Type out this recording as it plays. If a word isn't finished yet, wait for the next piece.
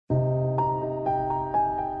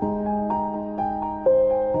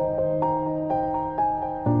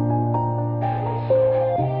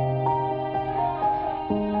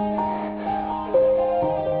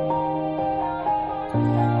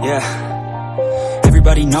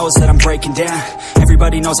Everybody knows that I'm breaking down.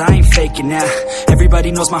 Everybody knows I ain't faking now. Everybody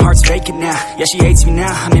knows my heart's vacant now. Yeah, she hates me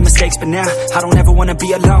now, I made mistakes but now I don't ever wanna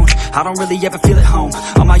be alone. I don't really ever feel at home.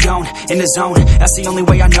 On my own, in the zone, that's the only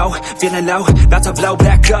way I know. Feeling low, about to blow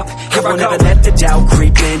back up. Here I won't ever let the doubt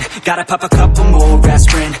creep in. Gotta pop a couple more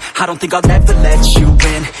aspirin. I don't think I'll ever let you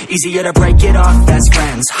in. Easier to break it off as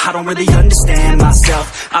friends. I don't really understand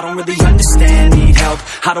myself. I don't really understand, need help.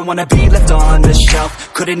 I don't wanna be left on the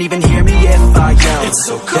shelf. Couldn't even hear me if I yelled. It's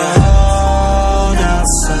so cold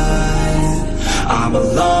outside, I'm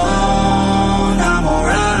alone, I'm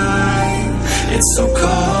alright. It's so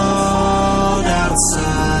cold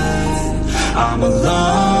outside, I'm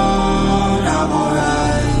alone, I'm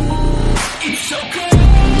alright. It's so cold.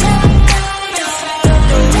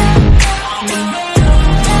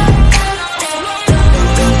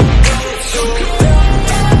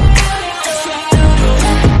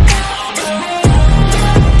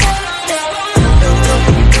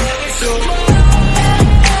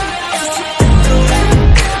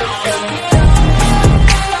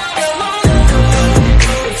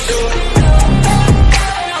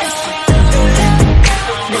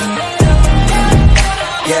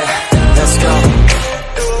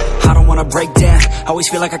 Break down, always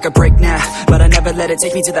feel like I could break now, but I never let it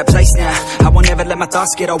take me to that place now. I won't ever let my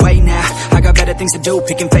thoughts get away now. I got better things to do,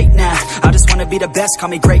 picking fate now. I just wanna be the best, call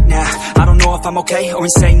me great now. I don't know if I'm okay or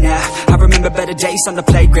insane now. I remember better days on the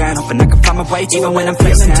playground, hoping I can find my way. Even when I'm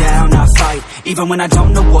feeling down, I fight. Even when I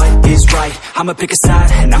don't know what is right, I'ma pick a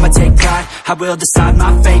side and I'ma take pride. I will decide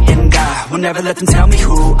my fate and I will never let them tell me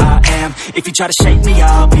who I am. If you try to shake me,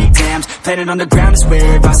 I'll be damned. Planet on the ground is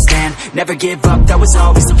where I stand. Never give up, that was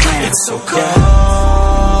always the plan. It's so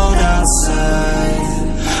cold outside,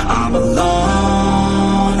 I'm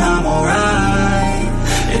alone, I'm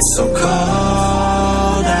alright. It's so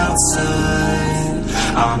cold outside,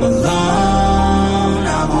 I'm alone.